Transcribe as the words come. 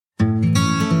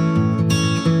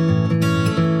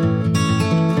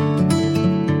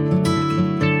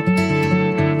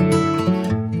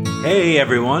Hey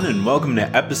everyone, and welcome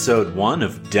to episode 1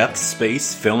 of Death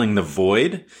Space Filling the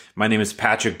Void. My name is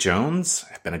Patrick Jones.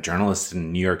 I've been a journalist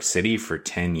in New York City for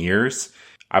 10 years.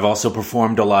 I've also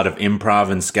performed a lot of improv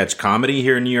and sketch comedy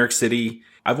here in New York City.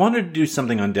 I've wanted to do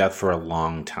something on death for a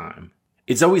long time.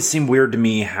 It's always seemed weird to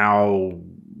me how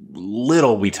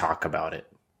little we talk about it.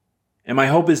 And my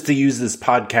hope is to use this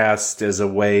podcast as a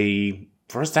way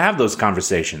for us to have those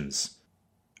conversations.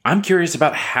 I'm curious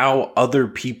about how other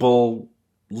people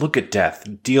look at death,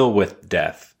 deal with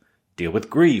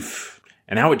grief,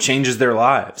 and how it changes their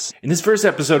lives. And this first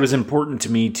episode is important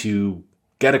to me to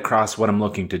get across what I'm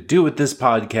looking to do with this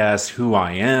podcast, who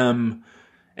I am,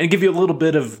 and give you a little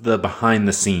bit of the behind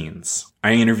the scenes.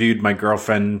 I interviewed my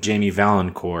girlfriend, Jamie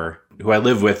Valencourt, who I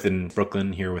live with in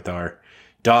Brooklyn here with our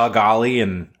dog Ollie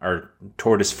and our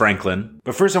tortoise Franklin.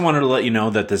 But first I wanted to let you know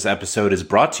that this episode is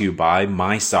brought to you by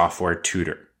My Software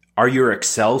Tutor. Are your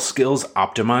Excel skills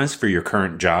optimized for your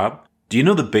current job? Do you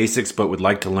know the basics but would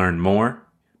like to learn more?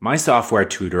 My Software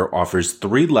Tutor offers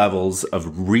 3 levels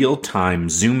of real-time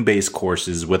Zoom-based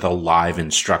courses with a live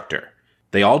instructor.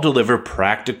 They all deliver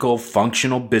practical,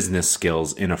 functional business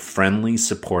skills in a friendly,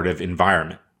 supportive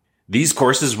environment. These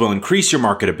courses will increase your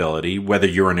marketability, whether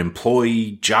you're an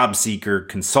employee, job seeker,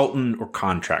 consultant, or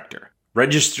contractor.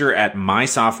 Register at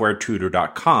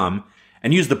mysoftwaretutor.com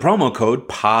and use the promo code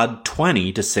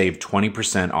POD20 to save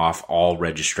 20% off all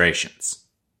registrations.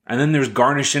 And then there's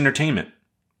Garnish Entertainment.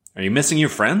 Are you missing your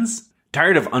friends?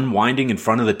 Tired of unwinding in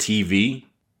front of the TV?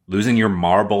 Losing your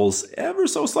marbles ever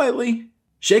so slightly?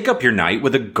 Shake up your night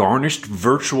with a Garnished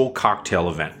virtual cocktail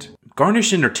event.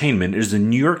 Garnish Entertainment is a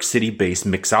New York City-based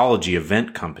mixology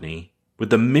event company with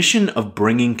the mission of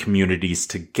bringing communities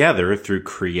together through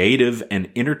creative and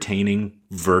entertaining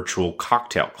virtual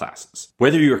cocktail classes.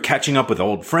 Whether you're catching up with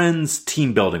old friends,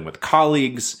 team building with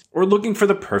colleagues, or looking for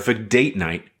the perfect date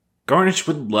night, Garnish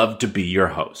would love to be your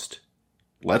host.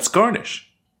 Let's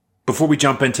garnish. Before we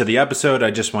jump into the episode, I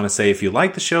just want to say if you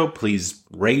like the show, please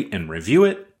rate and review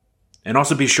it. And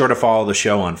also be sure to follow the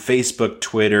show on Facebook,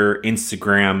 Twitter,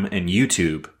 Instagram, and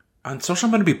YouTube. On social,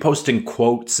 I'm going to be posting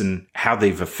quotes and how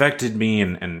they've affected me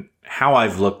and how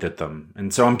I've looked at them.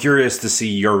 And so I'm curious to see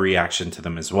your reaction to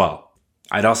them as well.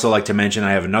 I'd also like to mention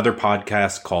I have another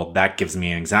podcast called That Gives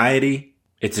Me Anxiety.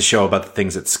 It's a show about the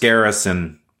things that scare us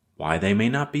and why they may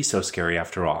not be so scary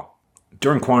after all.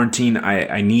 During quarantine,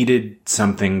 I needed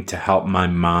something to help my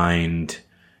mind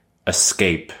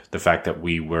escape the fact that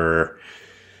we were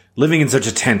living in such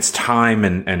a tense time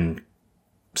and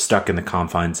stuck in the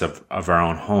confines of our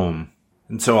own home.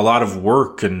 And so a lot of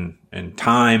work and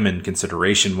time and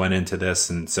consideration went into this.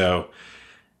 And so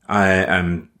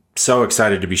I'm so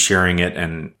excited to be sharing it.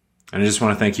 And I just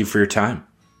want to thank you for your time.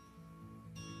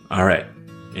 All right.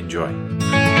 Enjoy.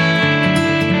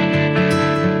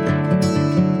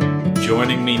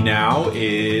 Joining me now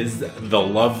is the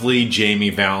lovely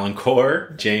Jamie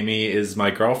Valencourt. Jamie is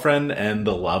my girlfriend and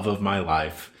the love of my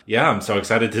life. Yeah, I'm so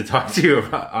excited to talk to you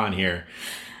on here.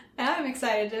 I'm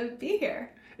excited to be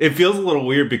here. It feels a little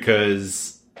weird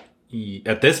because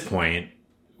at this point,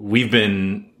 we've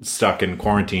been stuck in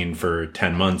quarantine for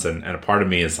 10 months. And a part of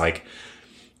me is like,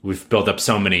 we've built up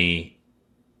so many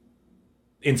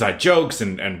inside jokes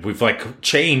and we've like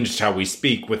changed how we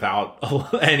speak without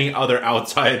any other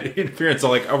outside interference.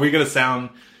 So like, are we going to sound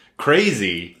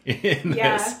crazy in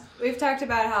this? We've talked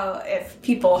about how if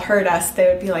people heard us, they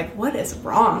would be like, what is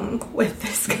wrong with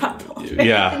this couple?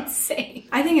 They're insane.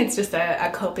 I think it's just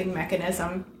a coping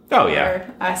mechanism for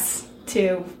us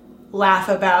to laugh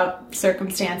about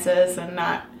circumstances and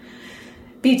not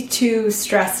be too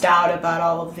stressed out about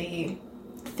all of the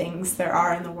things there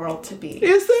are in the world to be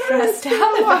stressed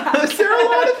out about. Is there a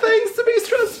lot of things to be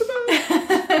stressed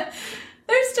about?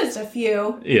 There's just a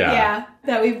few,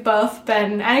 that we've both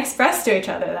been and expressed to each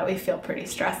other that we feel pretty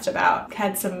stressed about.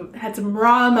 Had some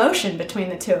raw emotion between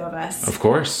the two of us, of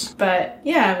course. But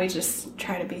yeah, we just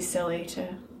try to be silly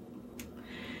to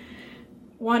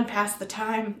pass the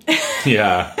time.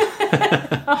 Yeah,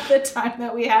 all the time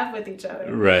that we have with each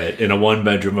other. Right, in a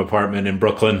 1-bedroom apartment in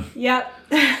Brooklyn. Yep,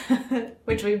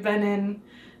 which we've been in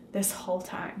this whole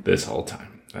time. That's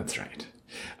right.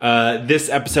 This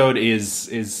episode is.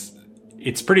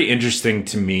 It's pretty interesting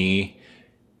to me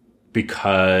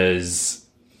because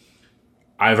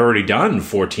I've already done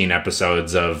 14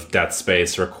 episodes of Death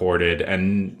Space recorded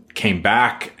and came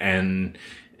back and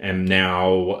am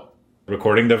now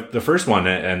recording the first one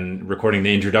and recording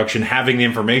the introduction, having the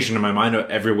information in my mind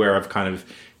everywhere I've kind of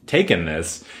taken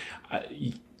this.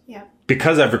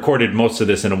 Because I've recorded most of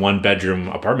this in a 1-bedroom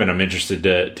apartment, I'm interested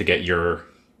to get your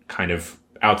kind of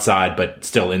outside but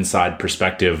still inside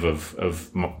perspective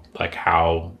of like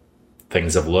how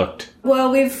things have looked?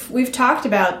 Well, we've talked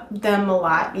about them a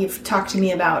lot. You've talked to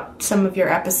me about some of your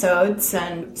episodes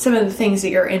and some of the things that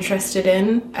you're interested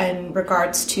in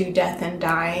regards to death and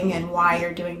dying and why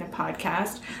you're doing the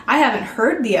podcast. I haven't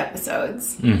heard the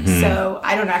episodes, so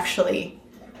I don't actually...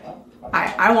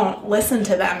 I won't listen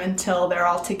to them until they're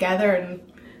all together and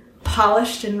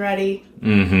polished and ready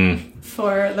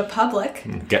for the public.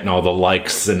 Getting all the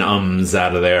likes and ums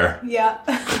out of there. Yeah.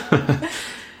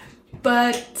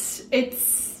 But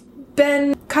it's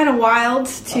been kind of wild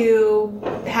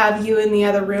to have you in the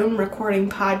other room recording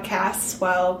podcasts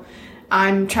while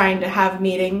I'm trying to have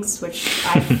meetings, which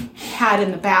I've had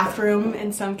in the bathroom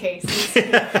in some cases.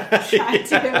 Try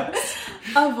to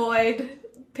avoid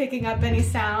picking up any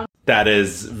sound. That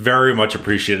is very much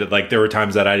appreciated. Like, there were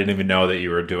times that I didn't even know that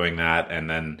you were doing that, and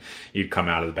then you'd come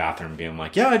out of the bathroom being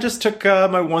like, yeah, I just took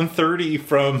my 130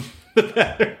 from the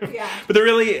bathroom. Yeah. But they're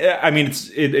really, I mean,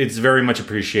 it's very much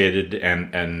appreciated,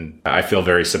 and I feel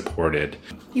very supported.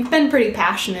 You've been pretty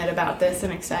passionate about this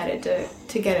and excited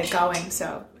to get it going,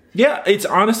 so... Yeah, it's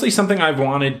honestly something I've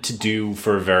wanted to do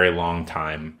for a very long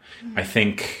time. I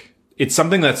think it's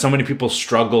something that so many people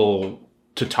struggle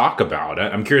to talk about.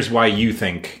 I'm curious why you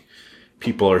think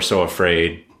people are so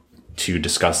afraid to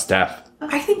discuss death.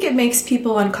 I think it makes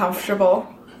people uncomfortable.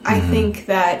 I think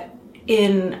that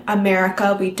in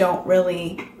America, we don't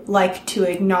really like to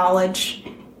acknowledge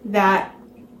that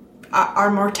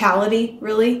our mortality,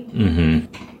 really.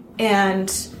 And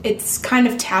it's kind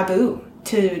of taboo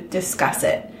to discuss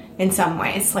it in some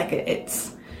ways. Like,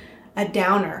 it's a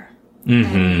downer.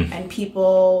 And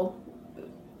people...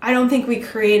 I don't think we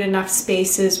create enough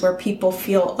spaces where people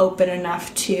feel open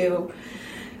enough to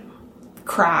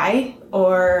cry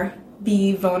or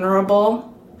be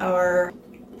vulnerable or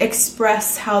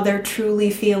express how they're truly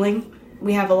feeling.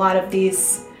 We have a lot of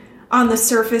these on the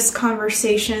surface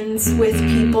conversations with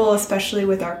people, especially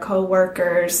with our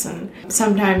coworkers and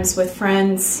sometimes with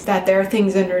friends, that there are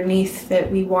things underneath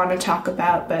that we want to talk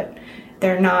about, but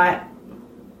they're not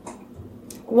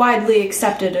widely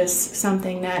accepted as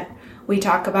something that we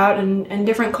talk about, and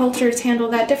different cultures handle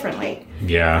that differently.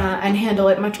 Yeah. And handle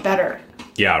it much better.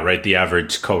 Yeah, right. The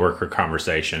average coworker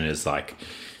conversation is like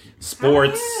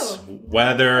sports,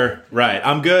 weather. Right.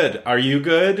 I'm good. Are you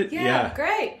good? Yeah.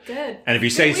 Great. Good. And if you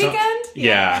say something.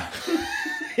 Yeah.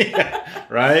 Yeah.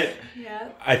 Right? Yeah.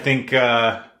 I think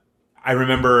I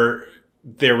remember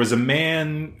there was a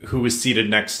man who was seated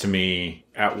next to me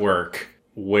at work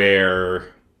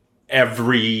where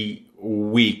every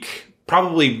week,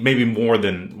 probably maybe more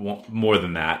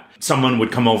than that, someone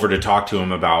would come over to talk to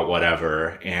him about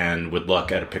whatever and would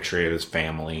look at a picture of his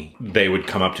family. They would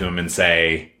come up to him and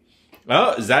say,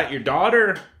 "Oh, is that your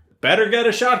daughter? Better get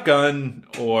a shotgun."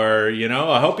 Or,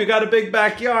 "I hope you got a big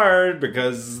backyard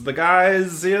because the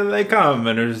guys, here they come."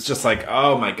 And it was just like,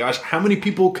 oh my gosh, how many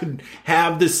people could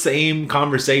have the same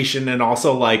conversation and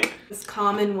also like... It's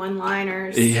common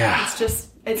one-liners. Yeah.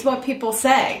 It's what people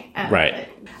say. Right.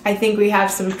 I think we have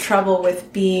some trouble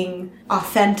with being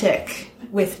authentic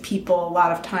with people a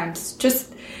lot of times.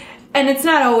 And it's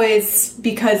not always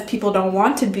because people don't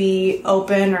want to be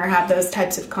open or have those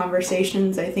types of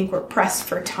conversations. I think we're pressed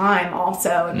for time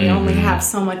also, and we only have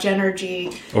so much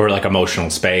energy. Or like emotional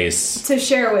space. To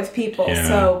share with people. Yeah.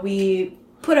 So we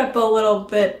put up a little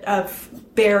bit of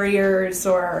barriers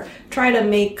or try to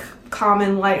make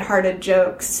common lighthearted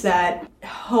jokes that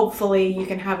hopefully you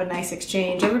can have a nice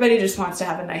exchange. Everybody just wants to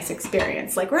have a nice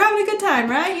experience. Like, we're having a good time,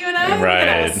 right? You and I? Right. Look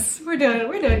at us. We're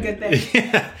doing good things.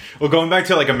 Yeah. Well, going back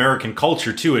to like American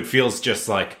culture too, it feels just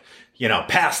like,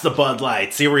 pass the Bud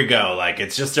Lights. Here we go. Like,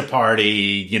 it's just a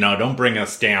party, don't bring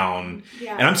us down.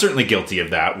 Yeah. And I'm certainly guilty of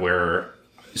that, where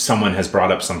someone has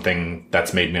brought up something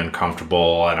that's made me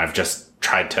uncomfortable and I've just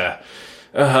tried to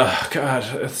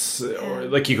God, or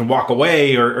like you can walk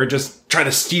away or just try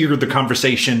to steer the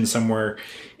conversation somewhere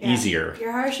easier.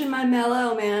 You're harshing my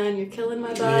mellow, man. You're killing my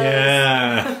buzz.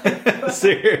 Yeah.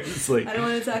 Seriously. I don't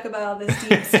want to talk about all this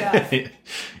deep stuff.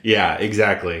 Yeah,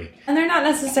 exactly. And they're not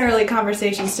necessarily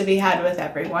conversations to be had with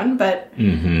everyone, but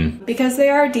because they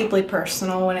are deeply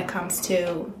personal when it comes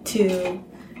to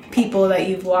people that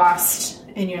you've lost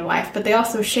in your life, but they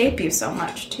also shape you so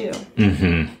much too.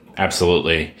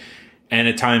 Absolutely. And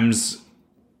at times,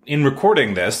 in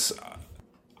recording this,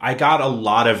 I got a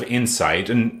lot of insight,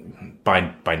 and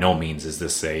by no means is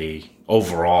this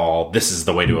this is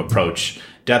the way to approach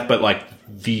death, but like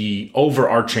the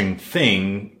overarching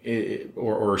thing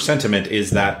or sentiment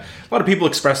is that a lot of people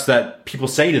express that people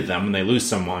say to them when they lose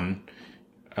someone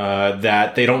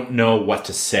that they don't know what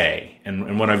to say.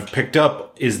 And what I've picked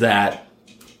up is that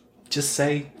just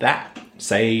say that.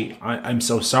 Say, I'm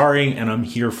so sorry and I'm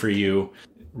here for you.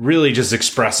 really just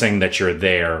expressing that you're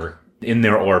there in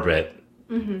their orbit,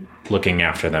 looking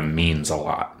after them means a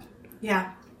lot.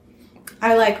 Yeah.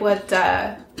 I like what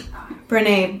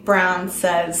Brené Brown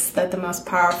says, that the most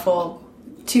powerful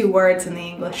 2 words in the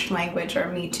English language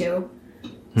are me too.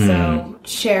 So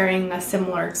sharing a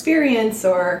similar experience,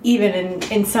 or even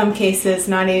in some cases,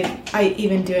 not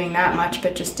even doing that much,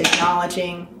 but just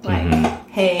acknowledging, like,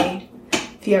 hey,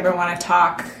 if you ever want to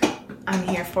talk, I'm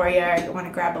here for you. I want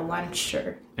to grab a lunch.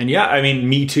 And yeah, I mean,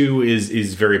 Me Too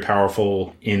is very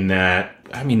powerful in that,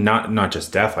 I mean, not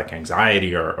just death, like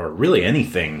anxiety or really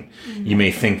anything. You may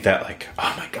think that, like,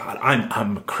 oh my God,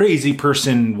 I'm a crazy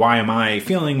person. Why am I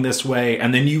feeling this way?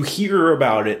 And then you hear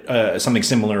about it, something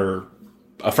similar,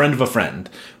 a friend of a friend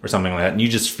or something like that, and you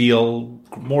just feel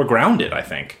more grounded, I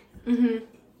think.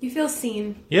 You feel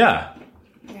seen. Yeah.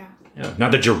 Yeah.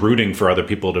 Not that you're rooting for other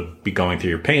people to be going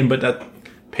through your pain, but that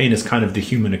pain is kind of the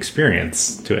human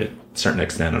experience to a certain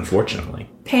extent, unfortunately.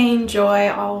 Pain,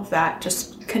 joy, all of that,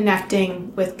 just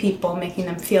connecting with people, making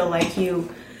them feel like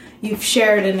you've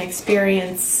shared an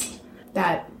experience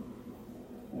that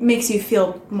makes you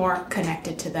feel more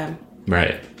connected to them.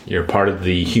 Right. You're part of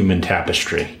the human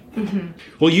tapestry.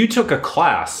 Well, you took a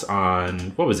class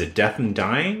on, what was it, death and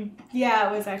dying? Yeah,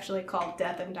 it was actually called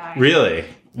Death and Dying. Really?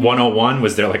 101?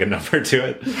 Was there like a number to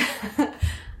it?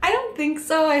 I don't think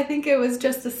so. I think it was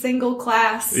just a single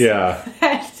class. Yeah.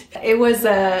 It was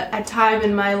a time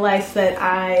in my life that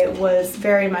I was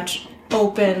very much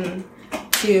open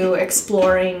to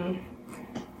exploring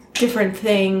different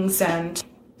things, and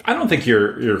I don't think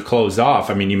you're closed off.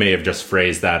 I mean, you may have just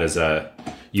phrased that as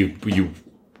you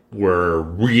were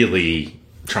really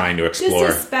trying to explore.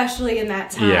 Just especially in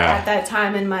that time. Yeah. At that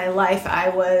time in my life, I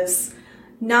was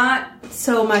not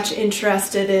so much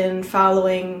interested in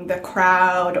following the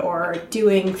crowd or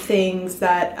doing things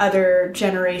that other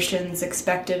generations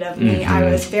expected of me.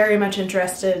 I was very much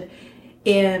interested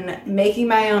in making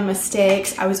my own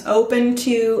mistakes. I was open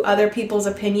to other people's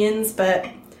opinions, but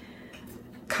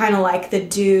kind of like the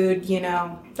dude,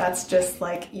 that's just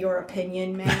like your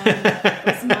opinion, man. That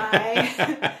was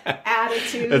my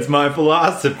attitude. That's my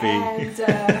philosophy.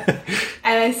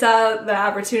 And I saw the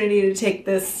opportunity to take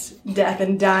this death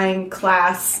and dying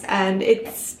class, and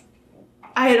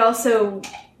I had also,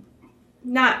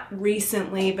 not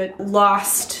recently, but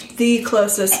lost the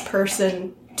closest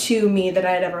person to me that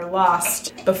I'd ever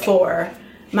lost before,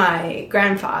 my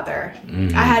grandfather.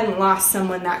 I hadn't lost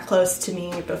someone that close to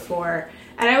me before.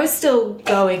 And I was still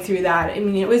going through that. I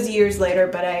mean, it was years later,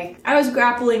 but I was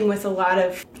grappling with a lot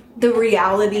of the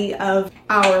reality of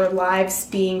our lives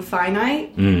being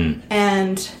finite.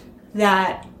 And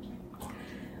that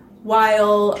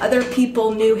while other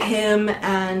people knew him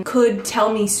and could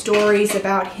tell me stories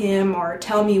about him or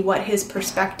tell me what his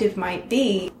perspective might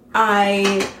be,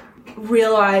 I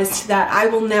realized that I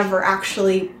will never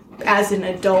actually, as an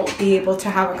adult, be able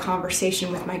to have a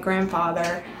conversation with my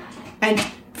grandfather and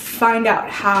find out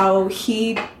how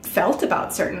he felt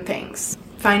about certain things,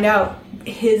 find out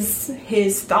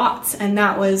his thoughts, and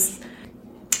that was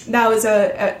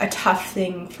a tough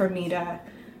thing for me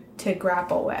to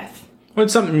grapple with. Well,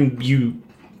 it's something you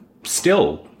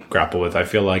still grapple with. I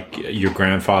feel like your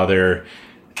grandfather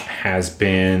has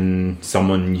been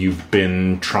someone you've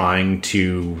been trying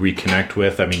to reconnect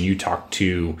with. I mean, you talked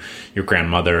to your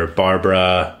grandmother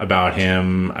Barbara about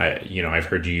him. I've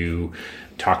heard you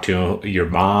talk to your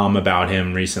mom about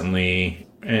him recently,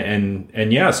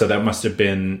 and yeah, so that must have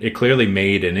been, it clearly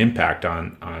made an impact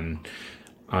on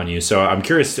you. So I'm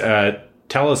curious,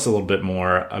 tell us a little bit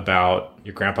more about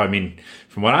your grandpa. I mean,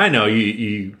 from what I know,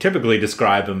 you typically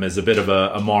describe him as a bit of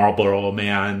a Marlboro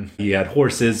man. He had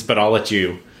horses, but I'll let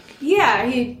you. Yeah,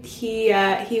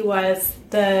 he was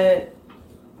the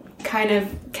kind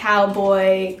of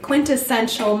cowboy,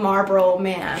 quintessential Marlboro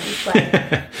man.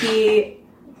 Like, he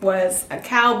was a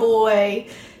cowboy.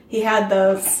 He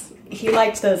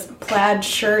liked those plaid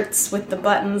shirts with the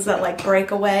buttons that like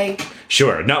break away.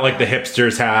 Sure, not like the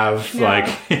hipsters have. No. Like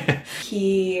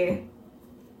he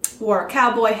wore a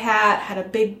cowboy hat, had a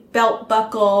big belt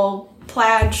buckle,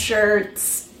 plaid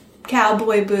shirts,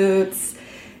 cowboy boots.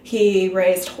 He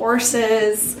raised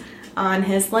horses on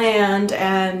his land,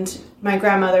 and my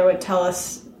grandmother would tell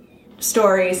us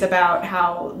stories about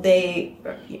how they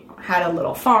had a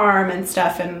little farm and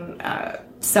stuff, and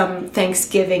some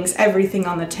Thanksgivings, everything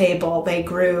on the table they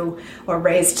grew or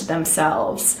raised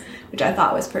themselves, which I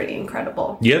thought was pretty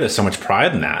incredible. Yeah, there's so much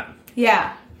pride in that.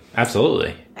 Yeah.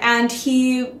 Absolutely. And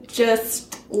he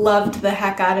just loved the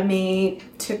heck out of me,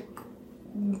 took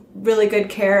really good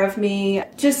care of me,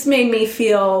 just made me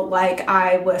feel like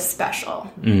I was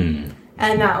special. And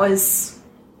that was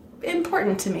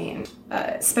important to me,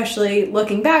 especially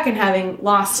looking back and having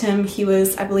lost him. He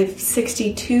was, I believe,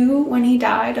 62 when he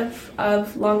died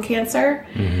of lung cancer.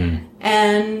 Mm-hmm.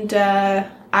 And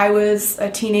I was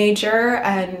a teenager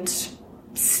and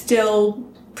still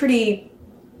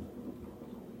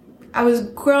I was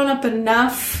grown up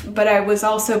enough, but I was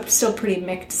also still pretty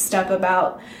mixed up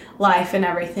about life and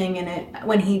everything. And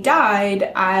when he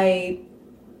died, I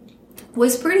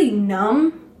was pretty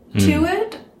numb to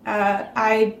it.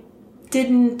 I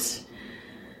didn't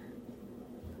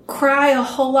cry a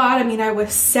whole lot. I mean, I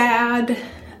was sad.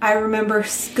 I remember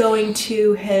going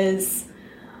to his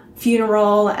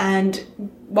funeral and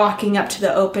walking up to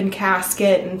the open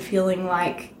casket and feeling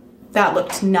like that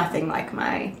looked nothing like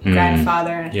my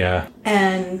grandfather. Yeah.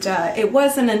 And it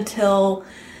wasn't until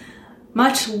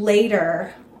much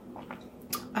later,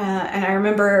 and I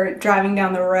remember driving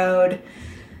down the road,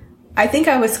 I think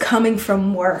I was coming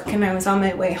from work and I was on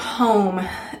my way home,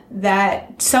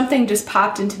 that something just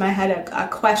popped into my head, a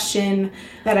question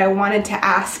that I wanted to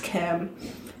ask him,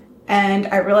 and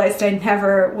I realized I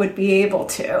never would be able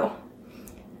to.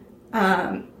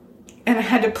 And I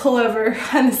had to pull over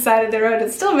on the side of the road.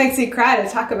 It still makes me cry to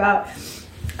talk about,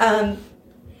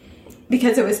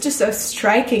 because it was just so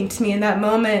striking to me in that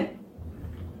moment.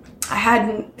 I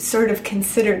hadn't sort of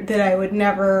considered that I would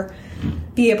never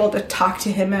be able to talk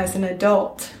to him as an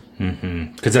adult.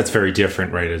 Mm-hmm. Because that's very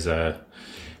different, right? As a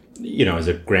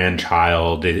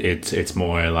grandchild, it's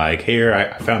more like, here,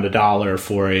 I found $1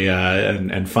 for you,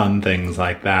 and fun things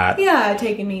like that. Yeah,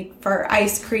 taking me for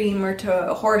ice cream or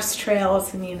to horse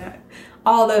trails, and,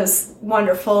 all those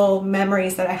wonderful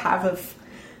memories that I have of,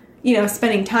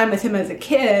 spending time with him as a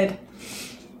kid.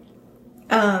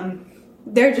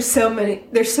 There's so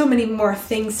many more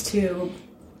things to,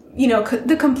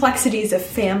 the complexities of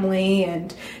family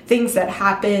and things that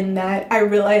happen that I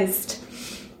realized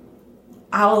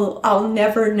I'll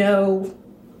never know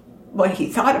what he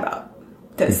thought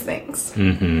about those things.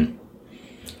 Mm-hmm.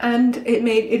 And it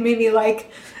made me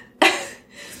like,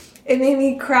 it made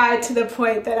me cry to the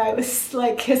point that I was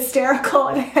like hysterical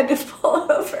and I had to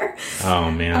pull over.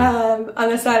 Oh man. On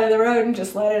the side of the road and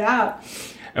just let it out.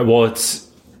 Well, it's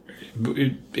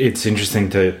interesting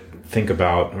to think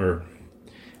about, or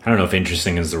I don't know if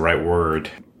interesting is the right word,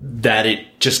 that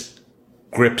it just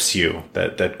grips you,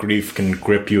 that grief can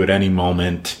grip you at any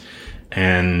moment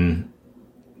and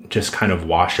just kind of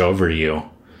wash over you.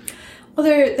 Well,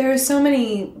 there are so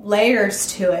many layers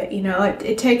to it,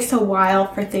 it takes a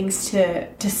while for things to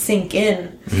sink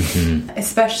in, mm-hmm.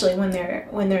 especially when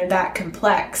they're that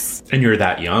complex. And you're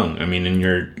that young. I mean, in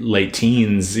your late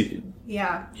teens,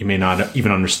 yeah, you may not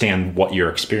even understand what you're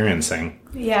experiencing.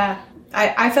 Yeah.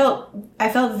 I felt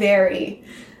very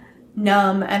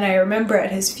numb, and I remember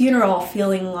at his funeral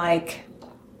feeling like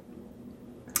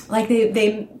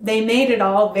they made it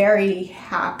all very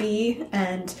happy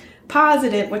and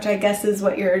positive, which I guess is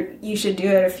what you should do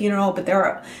at a funeral. But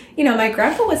my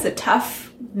grandpa was a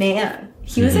tough man.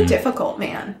 He was a difficult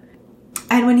man,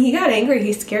 and when he got angry,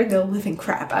 he scared the living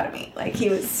crap out of me. Like he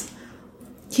was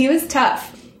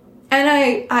tough, and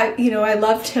I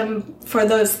loved him for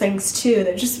those things too.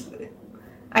 That just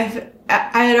I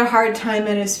had a hard time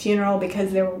at his funeral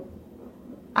because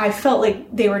I felt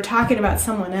like they were talking about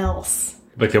someone else.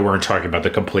 Like they weren't talking about the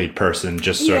complete person,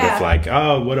 just sort of like,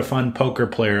 oh, what a fun poker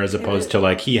player, as opposed to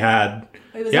like he had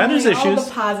his issues. All the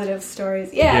positive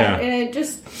stories. Yeah. And it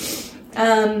just,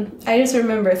 I just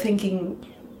remember thinking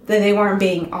that they weren't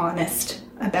being honest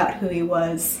about who he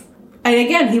was. And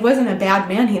again, he wasn't a bad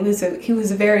man. He was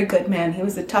a very good man. He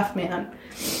was a tough man.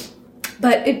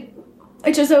 But it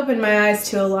just opened my eyes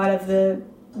to a lot of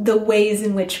the ways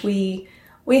in which we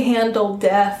handle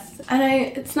death, and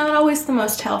it's not always the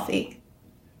most healthy.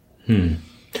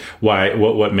 Why?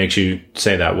 What makes you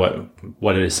say that?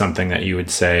 What is something that you would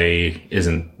say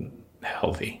isn't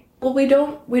healthy? Well, we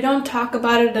don't talk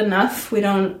about it enough. We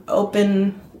don't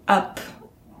open up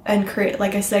and create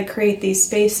these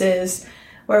spaces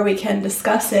where we can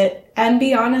discuss it and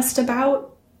be honest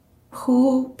about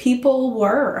who people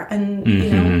were.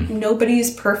 And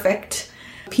nobody's perfect.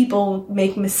 People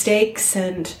make mistakes,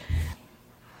 and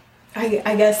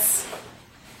I guess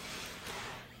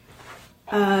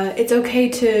it's okay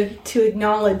to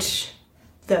acknowledge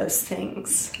those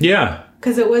things. Yeah.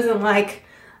 Because it wasn't like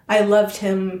I loved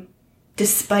him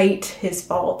despite his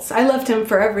faults. I loved him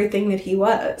for everything that he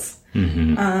was.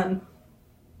 Mm-hmm.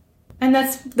 And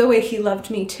that's the way he loved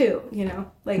me too,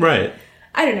 Right.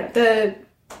 I don't know,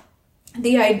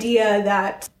 the idea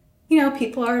that,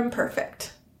 people are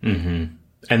imperfect. Mm-hmm.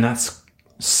 And that's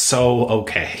so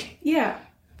okay. Yeah.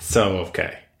 So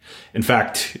okay. In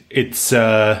fact, it's,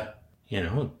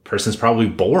 a person's probably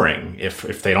boring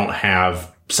if they don't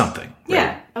have something. Right?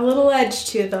 Yeah, a little edge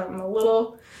to them, a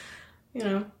little,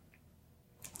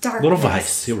 darkness. Little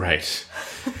vice, you're right.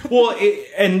 Well,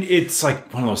 it's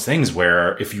like one of those things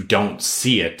where if you don't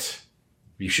see it,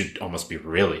 you should almost be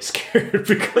really scared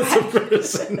because the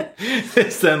person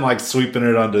is then like sweeping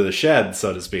it under the shed,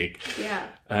 so to speak. Yeah.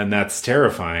 And that's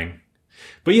terrifying.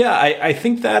 But yeah, I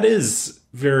think that is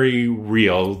very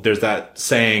real. There's that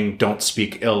saying, don't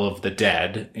speak ill of the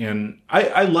dead. And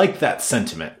I like that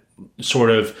sentiment. Sort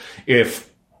of,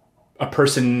 if a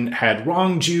person had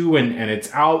wronged you and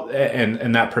it's out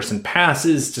and that person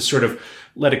passes, to sort of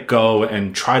let it go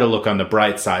and try to look on the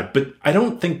bright side. But I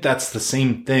don't think that's the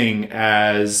same thing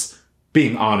as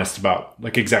being honest about,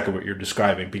 like, exactly what you're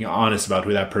describing, being honest about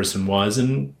who that person was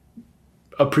and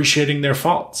appreciating their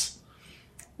faults.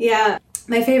 Yeah.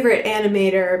 My favorite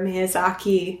animator,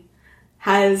 Miyazaki,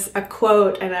 has a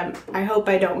quote, and I hope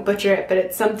I don't butcher it, but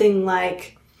it's something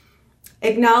like,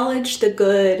 acknowledge the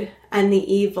good and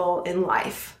the evil in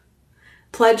life.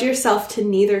 Pledge yourself to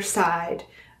neither side,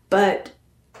 but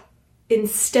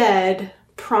instead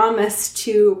promise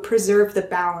to preserve the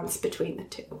balance between the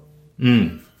two.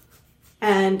 Mm.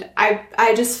 And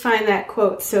I just find that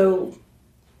quote so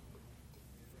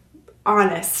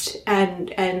honest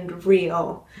and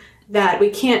real, that we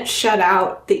can't shut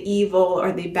out the evil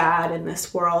or the bad in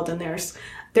this world, and there's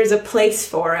a place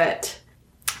for it.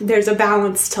 There's a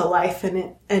balance to life in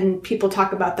it, and people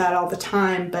talk about that all the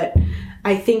time, but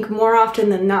I think more often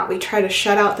than not we try to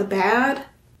shut out the bad.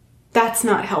 That's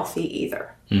not healthy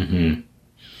either. Mm-hmm.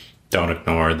 Don't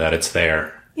ignore that it's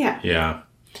there. Yeah. Yeah.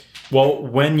 Well,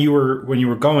 when you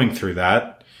were going through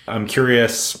that, I'm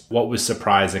curious what was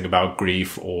surprising about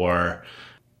grief, or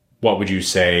what would you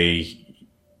say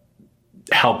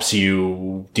helps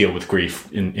you deal with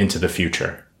grief into the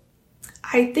future?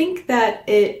 I think that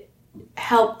it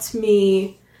helped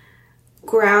me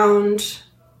ground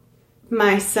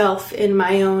myself in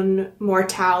my own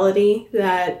mortality,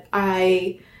 that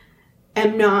I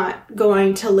am not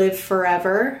going to live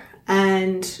forever,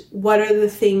 and what are the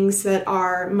things that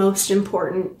are most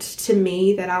important to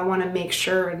me that I want to make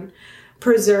sure and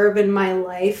preserve in my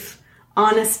life.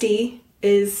 Honesty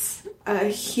is a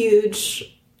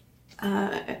huge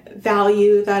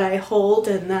value that I hold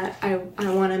and that I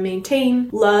want to maintain.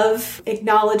 Love,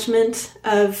 acknowledgement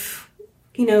of,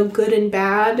 good and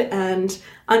bad, and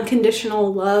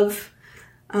unconditional love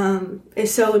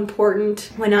is so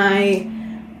important. When I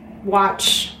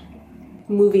watch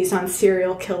movies on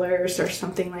serial killers or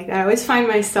something like that, I always find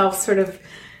myself sort of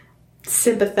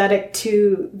sympathetic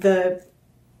to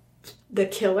the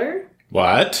killer.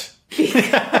 What?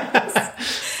 Because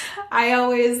I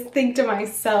always think to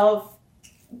myself,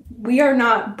 we are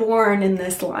not born in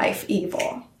this life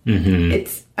evil. Mm-hmm.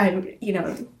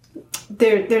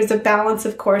 There's a balance,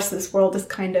 of course. This world is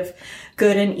kind of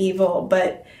good and evil,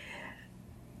 but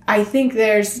I think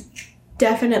there's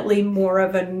definitely more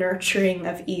of a nurturing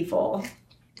of evil.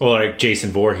 Well, like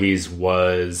Jason Voorhees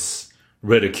was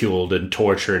ridiculed and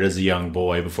tortured as a young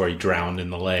boy before he drowned in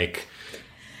the lake.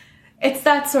 It's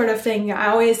that sort of thing. I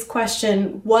always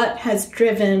question what has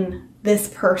driven this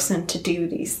person to do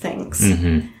these things.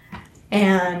 Mm-hmm.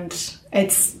 And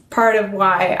it's part of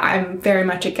why I'm very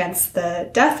much against the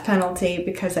death penalty,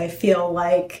 because I feel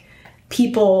like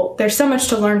there's so much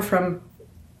to learn from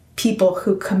people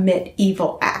who commit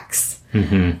evil acts.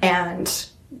 Mm-hmm. And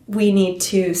we need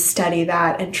to study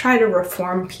that and try to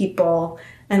reform people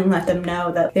and let them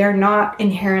know that they're not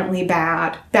inherently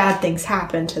bad. Bad things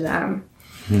happen to them.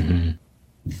 Mm-hmm.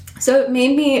 So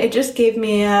it just gave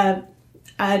me a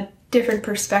different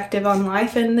perspective on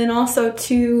life, and then also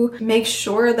to make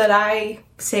sure that I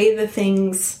say the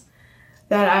things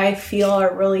that I feel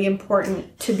are really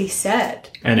important to be said.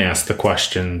 And ask the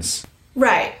questions.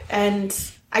 Right. And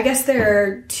I guess there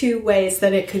are two ways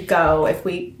that it could go if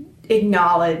we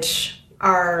acknowledge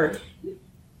our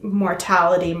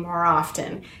mortality more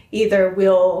often. Either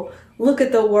we'll look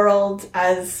at the world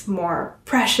as more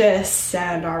precious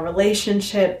and our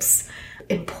relationships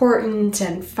important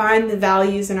and find the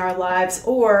values in our lives,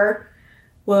 or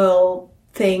we'll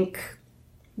think,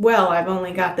 well, I've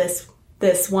only got this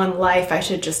one life, I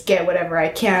should just get whatever I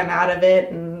can out of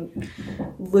it and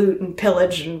loot and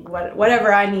pillage and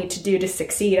whatever I need to do to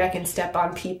succeed. I can step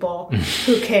on people.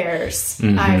 Who cares?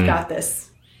 Mm-hmm. I've got this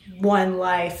one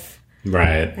life.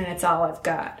 Right. And it's all I've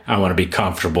got. I want to be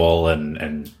comfortable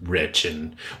and rich.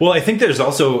 And well, I think there's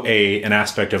also an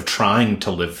aspect of trying to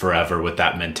live forever with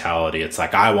that mentality. It's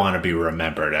like, I want to be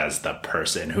remembered as the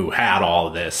person who had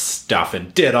all this stuff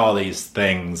and did all these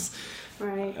things.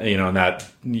 Right. And that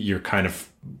you're kind of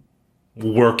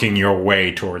working your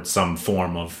way towards some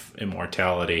form of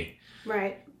immortality.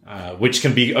 Right. Which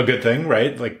can be a good thing,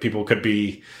 right? Like people could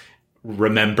be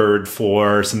remembered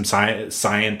for some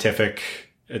scientific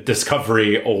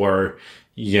discovery, or,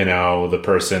 you know, the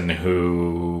person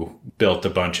who built a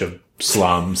bunch of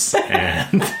slums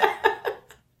and...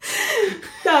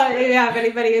 Do you have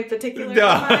anybody in particular in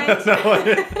mind? No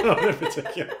in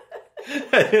particular.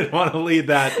 I didn't want to lead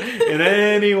that in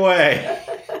any way.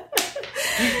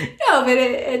 No, but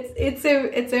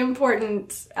it's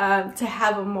important to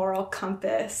have a moral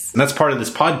compass. And that's part of this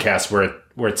podcast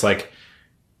where it's like,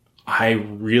 I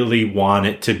really want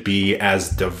it to be as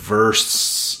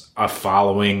diverse a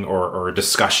following or a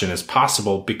discussion as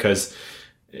possible, because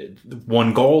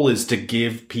one goal is to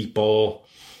give people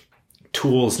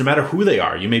tools, no matter who they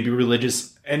are. You may be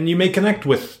religious and you may connect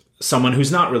with someone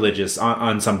who's not religious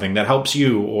on something that helps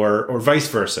you, or vice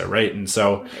versa, right? And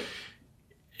so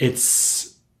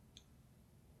it's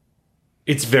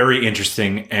very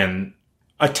interesting and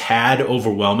a tad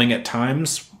overwhelming at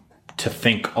times to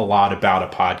think a lot about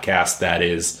a podcast that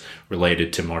is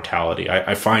related to mortality.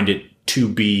 I find it to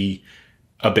be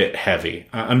a bit heavy.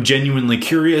 I'm genuinely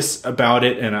curious about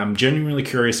it, and I'm genuinely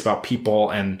curious about people,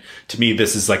 and to me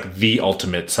this is like the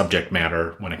ultimate subject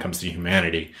matter when it comes to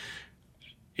humanity.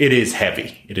 It is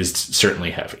heavy. It is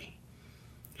certainly heavy.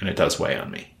 And it does weigh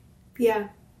on me. Yeah.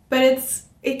 But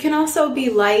it can also be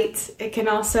light. It can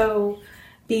also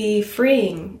be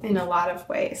freeing in a lot of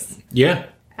ways. Yeah.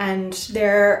 And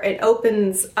it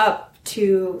opens up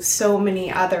to so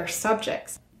many other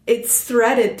subjects. It's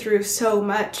threaded through so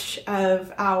much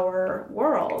of our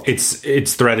world.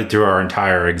 It's threaded through our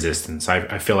entire existence.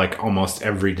 I feel like almost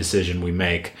every decision we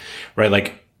make, right?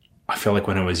 Like, I feel like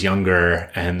when I was younger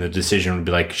and the decision would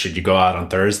be like, should you go out on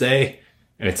Thursday?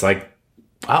 And it's like,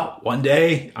 well, one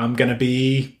day I'm going to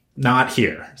be not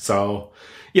here. So,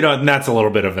 you know, and that's a little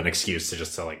bit of an excuse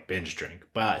to like binge drink.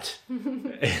 But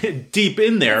deep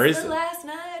in there is... the last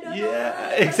night of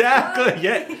yeah, exactly.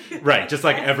 Yeah. Right. Just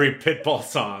like every Pitbull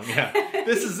song. Yeah.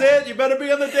 This is it. You better be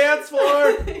on the dance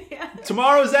floor. Yeah.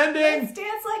 Tomorrow's ending. Let's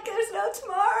dance like there's no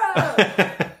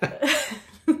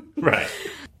tomorrow. Right.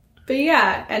 But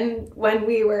yeah, and when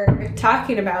we were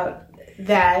talking about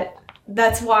that,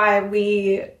 that's why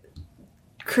we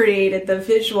created the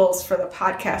visuals for the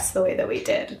podcast the way that we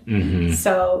did. Mm-hmm.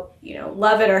 So, you know,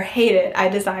 love it or hate it, I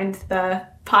designed the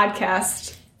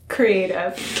podcast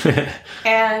creative.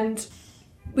 And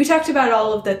we talked about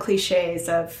all of the cliches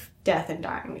of death and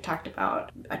dying. We talked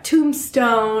about a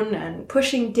tombstone and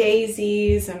pushing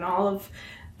daisies and all of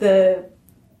the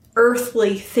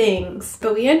earthly things,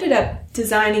 but we ended up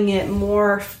designing it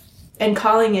more and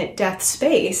calling it Death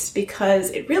Space because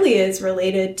it really is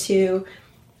related to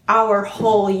our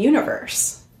whole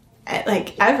universe,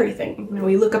 like everything. You know,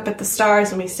 we look up at the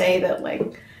stars and we say that, like,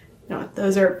 you know,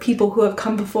 those are people who have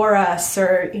come before us,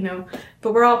 or, you know,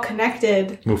 but we're all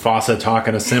connected. Mufasa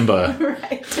talking to Simba.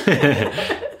 Right.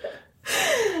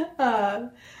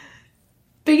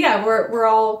 But yeah, we're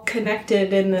all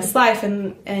connected in this life,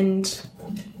 and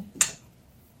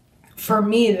for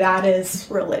me, that is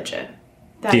religion.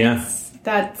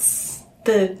 That's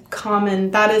the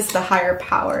common, that is the higher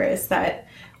power, is that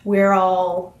we're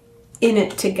all in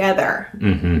it together.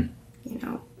 Mm-hmm. You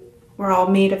know, we're all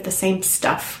made of the same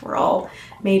stuff. We're all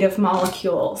made of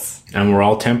molecules. And we're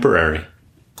all temporary.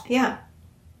 Yeah.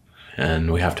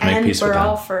 And we have to make peace with that. And we're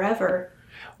all forever.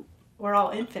 We're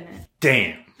all infinite.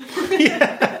 Damn.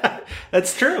 Yeah,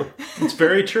 that's true. It's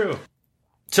very true.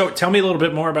 So tell me a little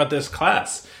bit more about this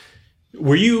class.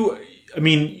 Were you, I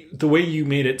mean, the way you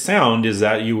made it sound is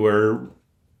that you were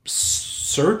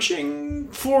searching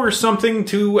for something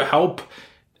to help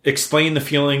explain the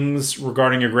feelings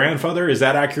regarding your grandfather. Is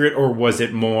that accurate? Or was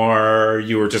it more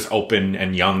you were just open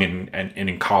and young and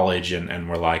in college and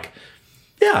were like,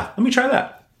 yeah, let me try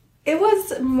that? It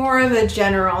was more of a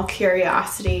general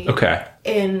curiosity. Okay.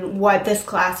 In what this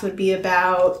class would be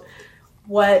about,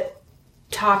 what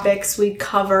topics we'd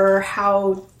cover,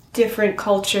 how different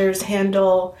cultures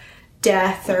handle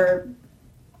death or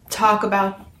talk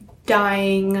about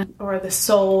dying or the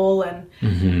soul,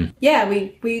 and yeah,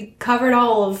 we covered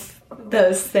all of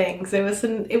those things. It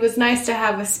was nice to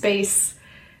have a space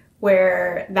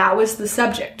where that was the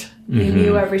subject. You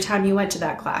knew every time you went to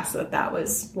that class that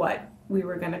was what we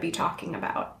were going to be talking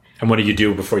about. And what do you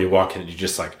do before you walk in? Do you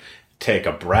just like take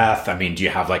a breath? I mean, do you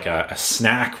have like a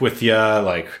snack with you,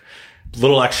 like a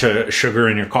little extra sugar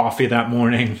in your coffee that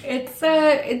morning?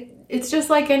 It's just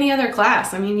like any other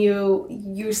class. I mean,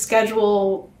 you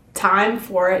schedule time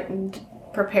for it and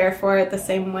prepare for it the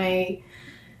same way.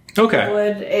 Okay. You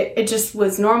would. It just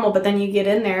was normal, but then you get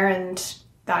in there and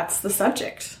that's the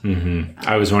subject. Mm-hmm.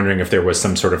 I was wondering if there was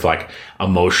some sort of like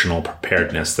emotional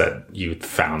preparedness that you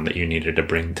found that you needed to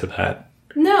bring to that.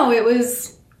 No,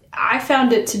 I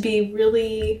found it to be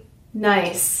really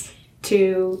nice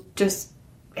to just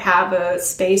have a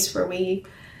space where we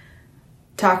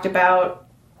talked about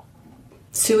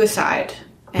suicide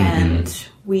and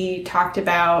we talked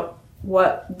about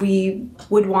what we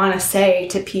would want to say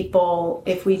to people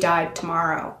if we died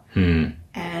tomorrow.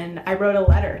 And I wrote a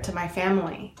letter to my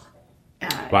family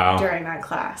during that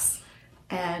class.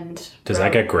 And does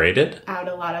that get graded? Out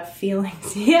a lot of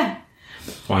feelings. Yeah.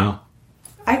 Wow.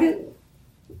 I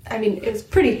mean, it was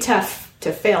pretty tough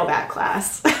to fail that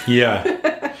class.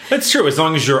 Yeah. That's true. As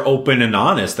long as you're open and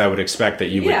honest, I would expect that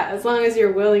you would. Yeah, as long as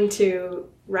you're willing to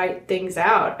write things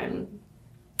out. And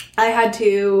I had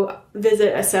to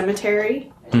visit a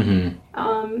cemetery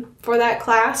for that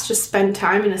class, just spend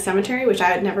time in a cemetery, which I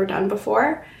had never done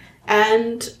before.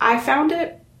 And I found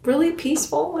it really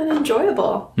peaceful and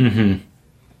enjoyable. Mm-hmm.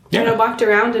 Yeah. And I walked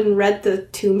around and read the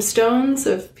tombstones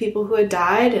of people who had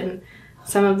died, and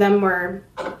some of them were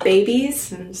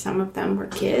babies, and some of them were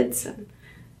kids, and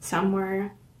some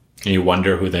were... And you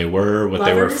wonder who they were, what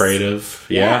lovers. They were afraid of.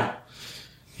 Yeah.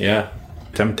 Yeah.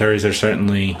 Cemeteries are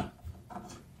certainly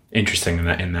interesting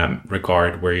in that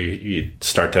regard, where you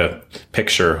start to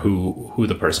picture who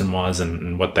the person was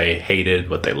and what they hated,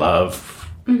 what they loved,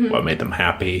 what made them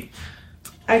happy.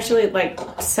 I actually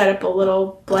set up a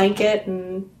little blanket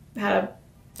and had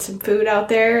some food out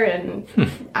there, and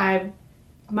I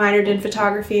minored in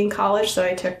photography in college, so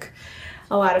I took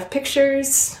a lot of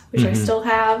pictures, which I still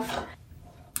have.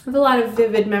 I have a lot of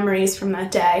vivid memories from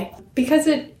that day because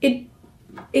it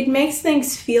makes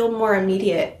things feel more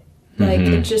immediate.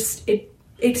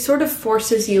 It sort of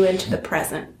forces you into the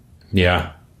present.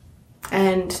 Yeah.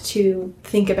 And to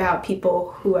think about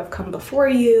people who have come before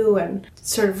you and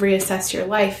sort of reassess your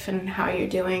life and how you're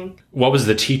doing. What was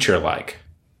the teacher like?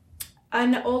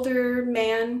 An older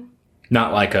man.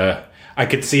 Not like I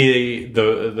could see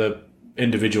the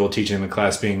individual teaching the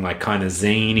class being kind of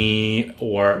zany,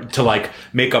 or to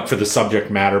make up for the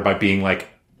subject matter by being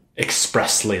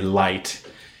expressly light.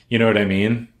 You know what I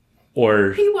mean?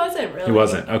 Or he wasn't really. He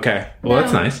wasn't. Okay. Well, no.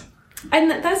 That's nice. And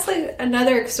that's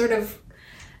another sort of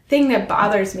thing that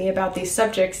bothers me about these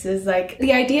subjects is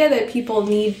the idea that people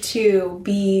need to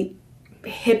be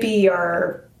hippie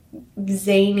or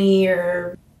zany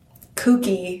or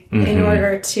kooky in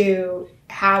order to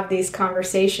have these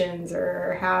conversations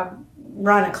or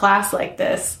run a class like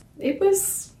this. It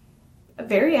was a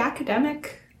very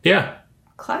academic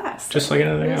class. Just like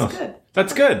anything else. Good.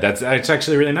 That's good. That's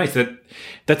actually really nice.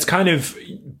 That's kind of,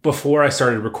 before I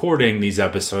started recording these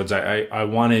episodes, I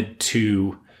wanted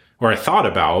to, or I thought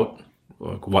about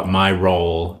what my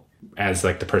role as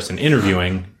the person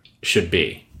interviewing should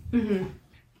be. Mm-hmm.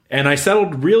 And I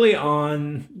settled really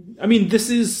on, I'm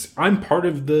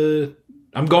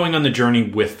going on the journey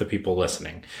with the people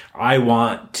listening. I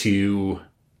want to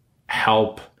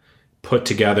help put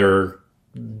together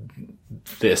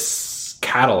this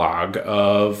catalog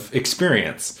of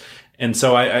experience. And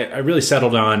so I really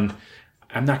settled on,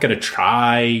 I'm not going to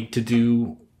try to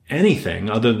do anything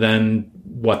other than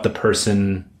what the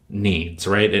person needs,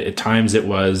 right? At times it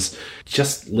was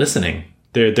just listening.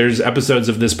 There's episodes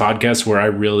of this podcast where I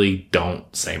really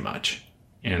don't say much.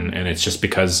 And it's just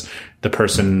because the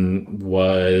person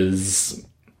was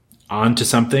onto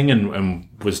something and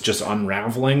was just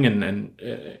unraveling and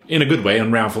in a good way,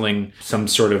 unraveling some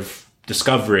sort of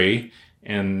discovery.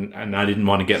 And I didn't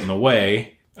want to get in the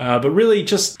way. But really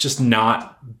just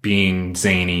not being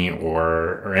zany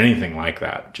or anything like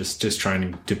that. Just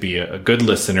trying to be a good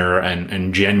listener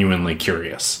and genuinely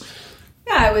curious.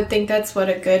 Yeah, I would think that's what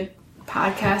a good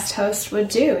podcast host would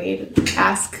do. You'd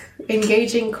ask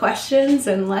engaging questions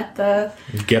and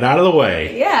get out of the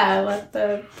way. Yeah, let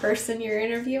the person you're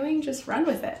interviewing just run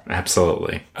with it.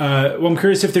 Absolutely. Well, I'm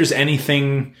curious if there's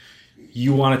anything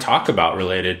you want to talk about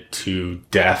related to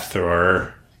death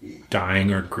or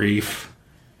dying or grief.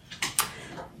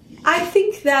 I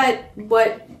think that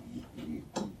what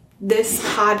this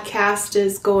podcast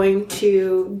is going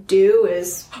to do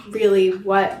is really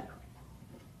what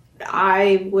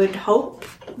I would hope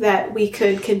that we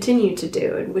could continue to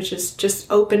do, which is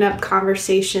just open up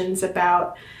conversations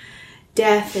about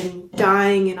death and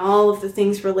dying and all of the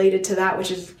things related to that,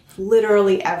 which is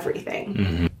literally everything.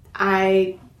 Mm-hmm.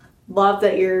 I love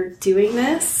that you're doing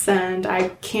this, and I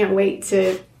can't wait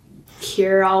to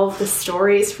hear all of the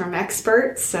stories from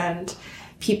experts and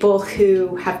people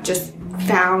who have just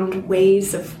found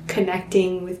ways of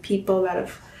connecting with people that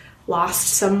have lost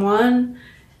someone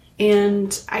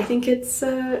And I think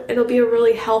it'll be a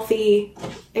really healthy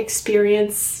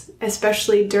experience,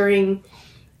 especially during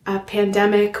a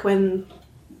pandemic when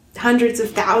hundreds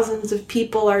of thousands of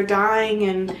people are dying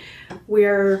and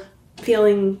we're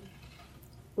feeling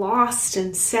lost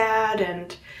and sad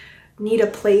and need a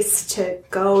place to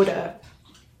go to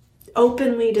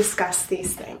openly discuss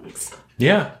these things.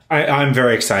 Yeah, I'm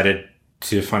very excited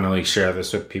to finally share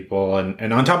this with people.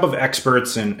 And on top of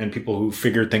experts and people who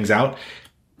figured things out,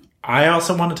 I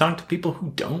also want to talk to people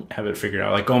who don't have it figured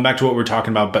out. Like going back to what we were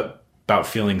talking about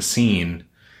feeling seen.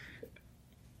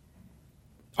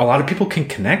 A lot of people can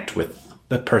connect with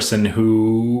the person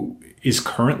who is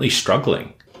currently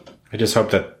struggling. I just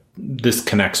hope that this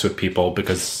connects with people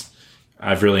because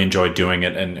I've really enjoyed doing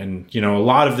it. And a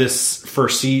lot of this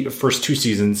first 2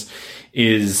 seasons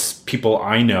is people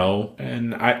I know.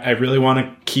 And I really want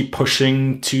to keep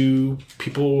pushing to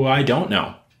people I don't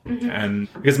know. Mm-hmm.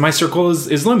 And because my circle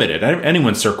is limited.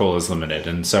 Anyone's circle is limited.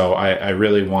 And so I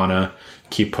really want to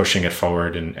keep pushing it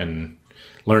forward and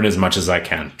learn as much as I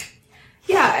can.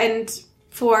 Yeah, and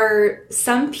for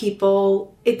some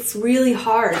people, it's really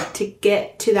hard to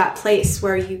get to that place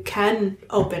where you can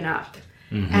open up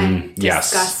and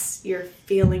discuss your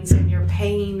feelings and your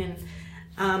pain.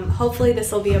 And hopefully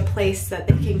this will be a place that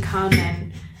they can come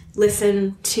and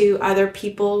listen to other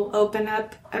people open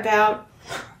up about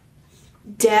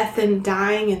death and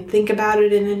dying and think about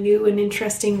it in a new and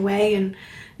interesting way. And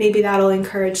maybe that'll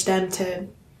encourage them to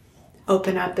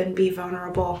open up and be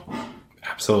vulnerable.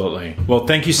 Absolutely. Well,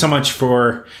 thank you so much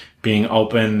for being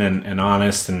open and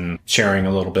honest and sharing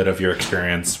a little bit of your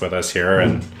experience with us here.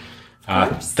 And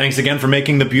thanks again for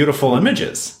making the beautiful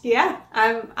images. Yeah,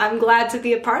 I'm glad to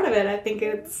be a part of it. I think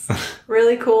it's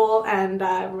really cool, and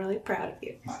I'm really proud of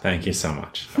you. Thank you so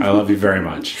much. I love you very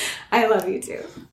much. I love you too.